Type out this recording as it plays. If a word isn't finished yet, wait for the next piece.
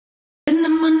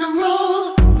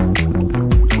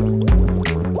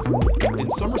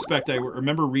respect, I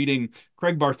remember reading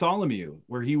Craig Bartholomew,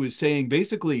 where he was saying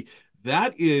basically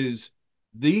that is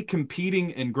the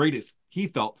competing and greatest, he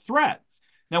felt, threat.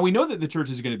 Now, we know that the church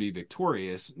is going to be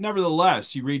victorious.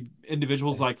 Nevertheless, you read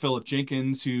individuals like Philip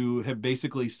Jenkins who have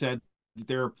basically said that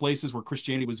there are places where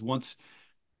Christianity was once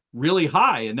really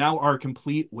high and now are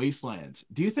complete wastelands.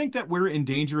 Do you think that we're in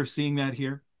danger of seeing that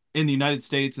here in the United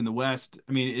States, in the West?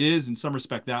 I mean, it is in some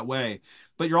respect that way,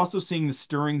 but you're also seeing the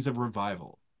stirrings of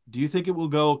revival. Do you think it will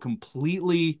go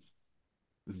completely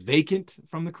vacant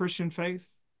from the Christian faith?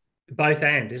 Both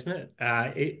and, isn't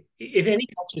it? If any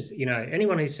cultures,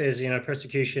 anyone who says,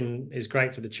 persecution is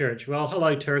great for the church, well,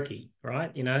 hello, Turkey,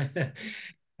 right? You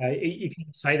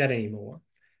can't say that anymore.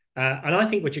 And I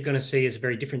think what you're going to see is a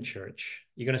very different church.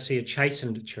 You're going to see a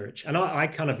chastened church. And I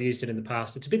kind of used it in the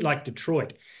past. It's a bit like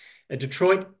Detroit.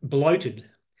 Detroit bloated,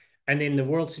 and then the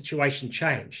world situation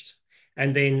changed.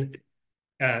 And then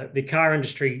the car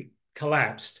industry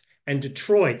collapsed, and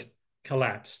Detroit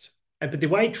collapsed. But the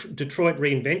way Detroit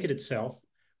reinvented itself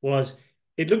was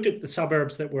it looked at the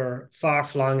suburbs that were far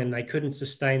flung and they couldn't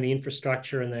sustain the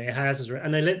infrastructure and their houses,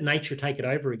 and they let nature take it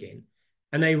over again.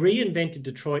 And they reinvented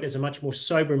Detroit as a much more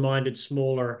sober-minded,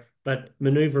 smaller, but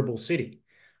maneuverable city.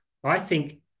 I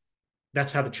think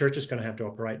that's how the church is going to have to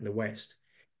operate in the West.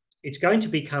 It's going to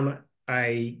become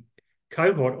a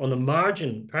cohort on the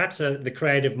margin, perhaps the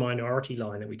creative minority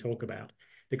line that we talk about,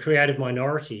 the creative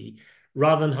minority,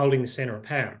 rather than holding the center of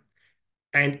power.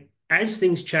 And as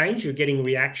things change, you're getting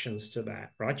reactions to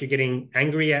that, right? You're getting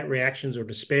angry at reactions or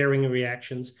despairing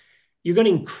reactions. You're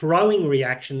getting crowing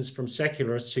reactions from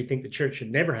secularists who think the church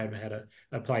should never have had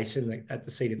a place at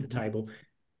the seat at the table,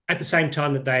 at the same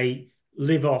time that they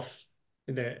live off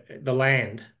the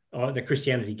land that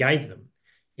Christianity gave them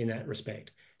in that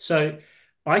respect. So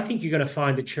I think you're going to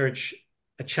find the church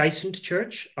a chastened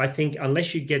church. I think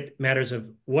unless you get matters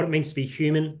of what it means to be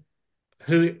human,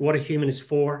 what a human is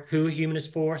for, who a human is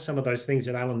for, some of those things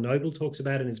that Alan Noble talks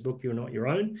about in his book, You're Not Your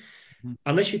Own.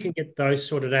 Unless you can get those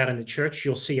sorted out in the church,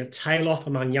 you'll see a tail off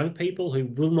among young people who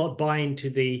will not buy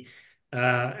into the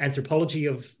anthropology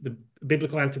of the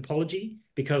biblical anthropology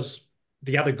because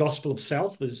the other gospel of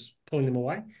self is pulling them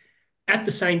away. At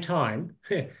the same time,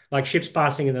 like ships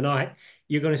passing in the night,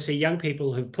 you're going to see young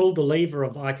people who've pulled the lever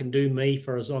of I can do me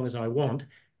for as long as I want,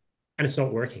 and it's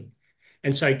not working.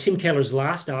 And so Tim Keller's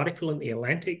last article in The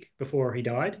Atlantic before he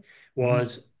died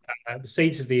was the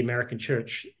seeds of the American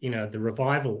church. The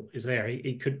revival is there.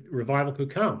 Revival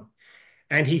could come.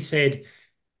 And he said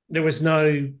there was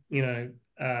no,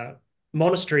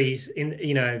 monasteries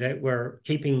that were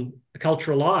keeping the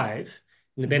culture alive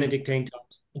in the Benedictine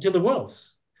times until there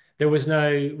was. There was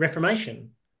no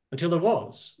Reformation until there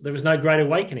was. There was no Great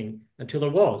Awakening until there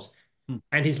was.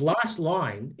 And his last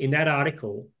line in that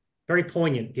article, very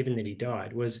poignant given that he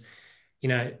died, was,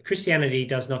 Christianity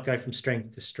does not go from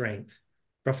strength to strength,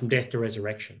 but from death to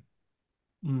resurrection.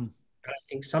 And I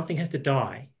think something has to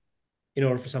die in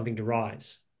order for something to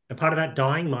rise. And part of that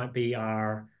dying might be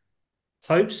our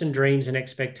hopes and dreams and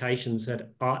expectations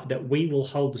that we will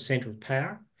hold the center of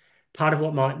power. Part of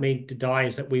what might mean to die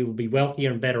is that we will be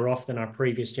wealthier and better off than our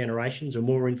previous generations or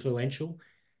more influential.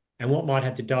 And what might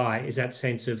have to die is that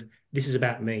sense of this is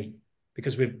about me,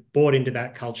 because we've bought into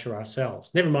that culture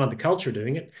ourselves. Never mind the culture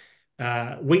doing it.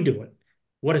 We do it.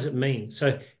 What does it mean?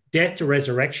 So death to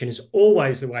resurrection is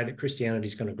always the way that Christianity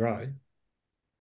is going to grow.